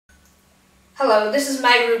Hello, this is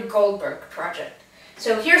my Rube Goldberg project.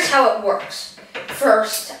 So here's how it works.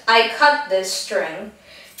 First, I cut this string,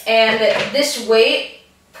 and this weight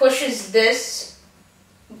pushes this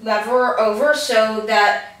lever over so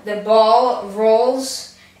that the ball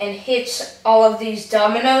rolls and hits all of these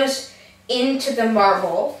dominoes into the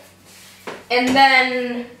marble. And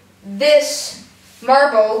then this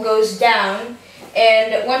marble goes down,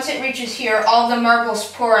 and once it reaches here, all the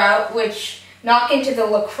marbles pour out, which knock into the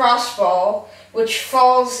lacrosse ball, which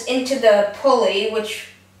falls into the pulley, which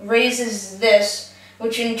raises this,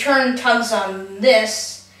 which in turn tugs on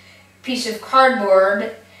this piece of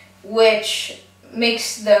cardboard, which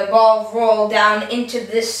makes the ball roll down into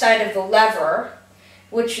this side of the lever,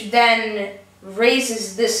 which then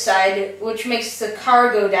raises this side, which makes the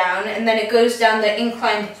car go down, and then it goes down the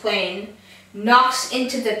inclined plane, knocks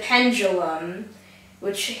into the pendulum,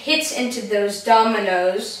 which hits into those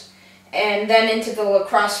dominoes, and then into the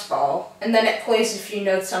lacrosse ball, and then it plays a few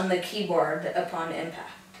notes on the keyboard upon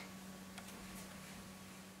impact.